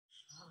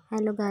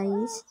Hello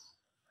guys,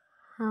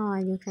 how are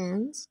you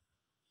friends?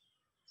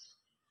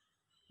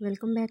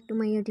 Welcome back to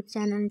my YouTube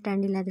channel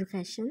Trendy Leather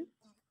Fashion.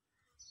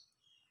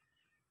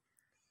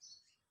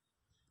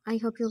 I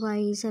hope you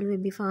guys will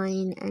be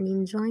fine and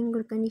enjoying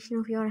good condition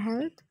of your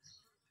health.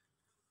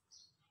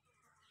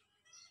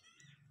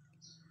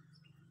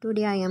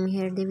 Today I am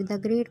here with a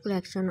great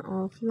collection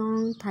of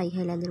long thigh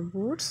high leather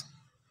boots.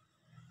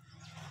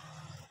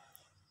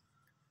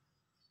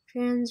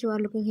 Friends, you are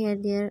looking here,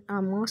 there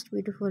are most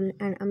beautiful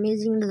and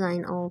amazing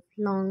design of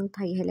long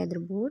thigh high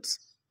leather boots.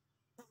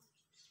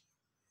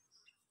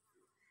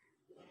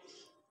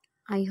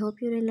 I hope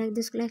you will like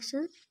this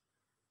collection.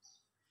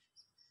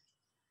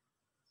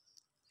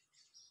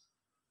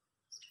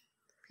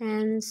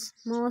 Friends,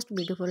 most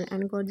beautiful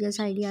and gorgeous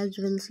ideas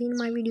you will see in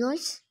my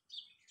videos.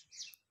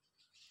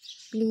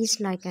 Please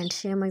like and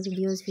share my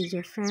videos with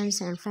your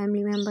friends and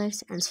family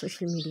members and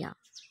social media.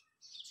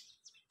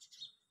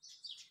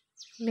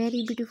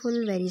 Very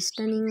beautiful, very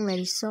stunning,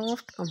 very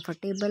soft,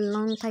 comfortable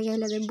long thigh high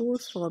leather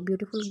boots for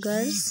beautiful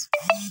girls.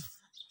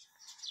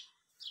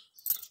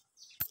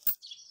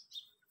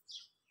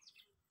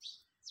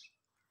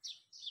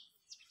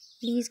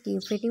 Please keep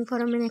waiting for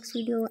my next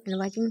video and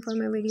watching for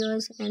my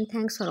videos, and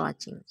thanks for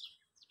watching.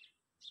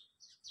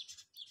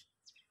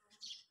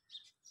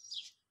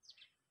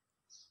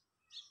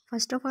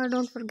 First of all,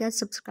 don't forget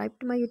subscribe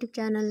to my YouTube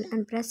channel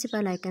and press the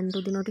bell icon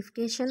to the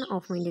notification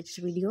of my latest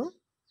video.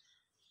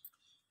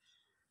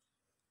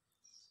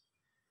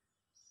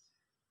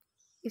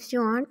 If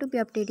you want to be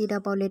updated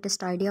about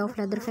latest idea of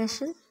leather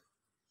fashion,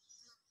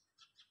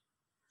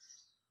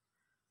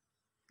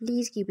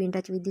 please keep in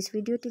touch with this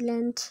video till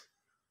end.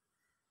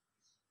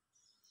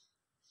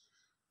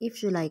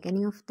 If you like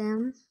any of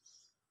them,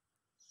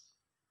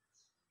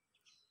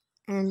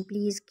 and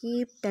please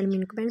keep tell me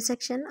in comment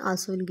section,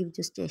 also will give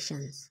you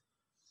suggestions.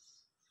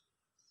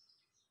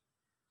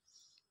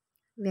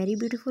 Very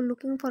beautiful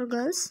looking for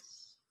girls.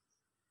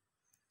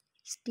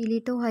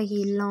 Stiletto high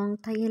heel long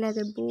thigh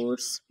leather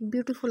boots,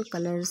 beautiful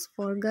colors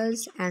for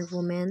girls and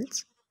women.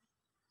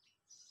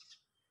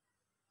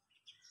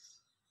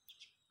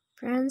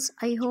 Friends,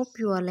 I hope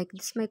you are like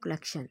this my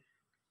collection.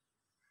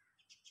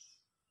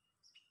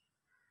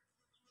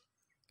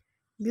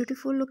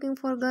 Beautiful looking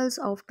for girls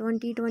of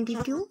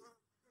 2022.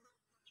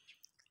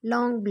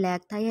 Long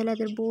black thigh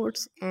leather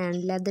boots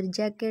and leather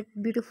jacket,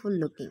 beautiful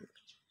looking.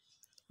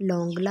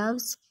 Long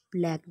gloves,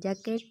 black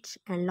jacket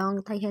and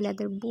long thigh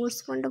leather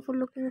boots, wonderful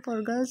looking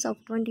for girls of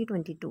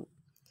 2022.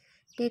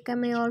 Take care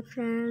my all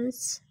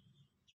friends.